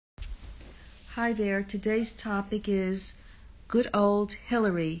Hi there. Today's topic is good old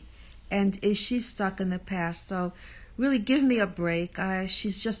Hilary, and is she stuck in the past? So, really, give me a break.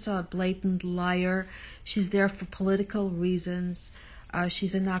 She's just a blatant liar. She's there for political reasons.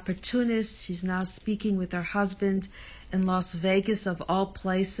 She's an opportunist. She's now speaking with her husband in Las Vegas, of all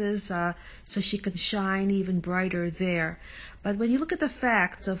places, so she can shine even brighter there. But when you look at the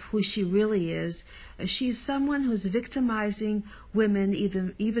facts of who she really is, she's someone who's victimizing women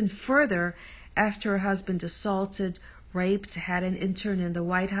even further after her husband assaulted, raped, had an intern in the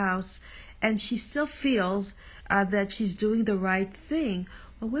White House, and she still feels that she's doing the right thing.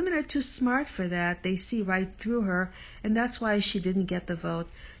 Well, women are too smart for that. They see right through her, and that's why she didn't get the vote.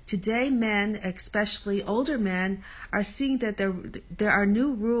 Today, men, especially older men, are seeing that there are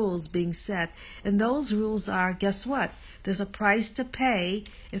new rules being set, and those rules are, guess what? There's a price to pay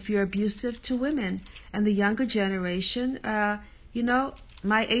if you're abusive to women. And the younger generation, my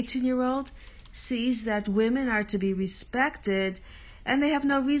 18-year-old sees that women are to be respected, and they have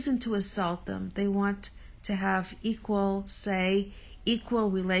no reason to assault them. They want to have equal say, equal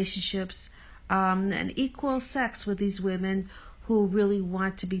relationships, and equal sex with these women who really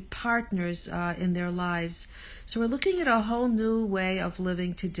want to be partners in their lives. So we're looking at a whole new way of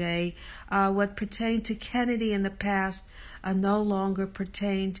living today. What pertained to Kennedy in the past no longer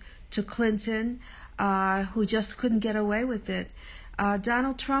pertained to Clinton, who just couldn't get away with it.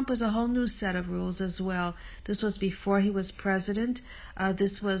 Donald Trump was a whole new set of rules as well. This was before he was president.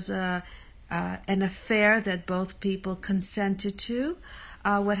 This was an affair that both people consented to.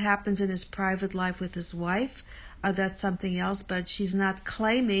 What happens in his private life with his wife, that's something else, but she's not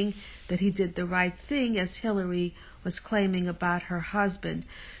claiming that he did the right thing as Hilary was claiming about her husband.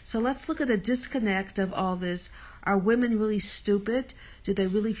 So let's look at the disconnect of all this. Are women really stupid? Do they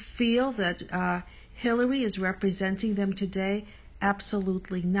really feel that Hilary is representing them today?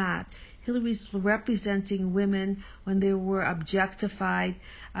 Absolutely not. Hillary's representing women when they were objectified.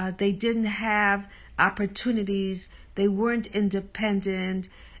 They didn't have opportunities. They weren't independent.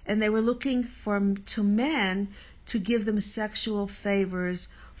 And they were looking to men to give them sexual favors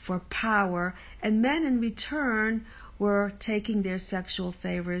for power. And men in return were taking their sexual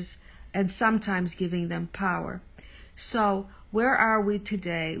favors and sometimes giving them power. So where are we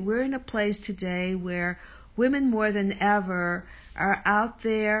today? We're in a place today where women more than ever are out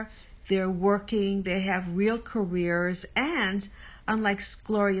there, they're working, they have real careers, and unlike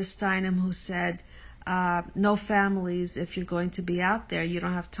Gloria Steinem, who said, no families if you're going to be out there, you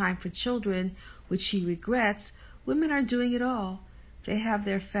don't have time for children, which she regrets, women are doing it all. They have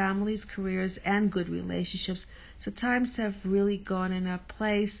their families, careers, and good relationships. So times have really gone in a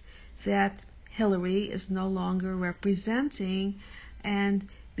place that Hilary is no longer representing, and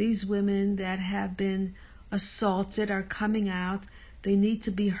these women that have been assaulted are coming out. They need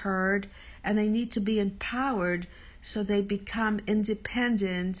to be heard, and they need to be empowered so they become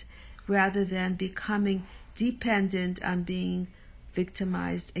independent rather than becoming dependent on being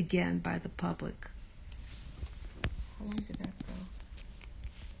victimized again by the public. How long did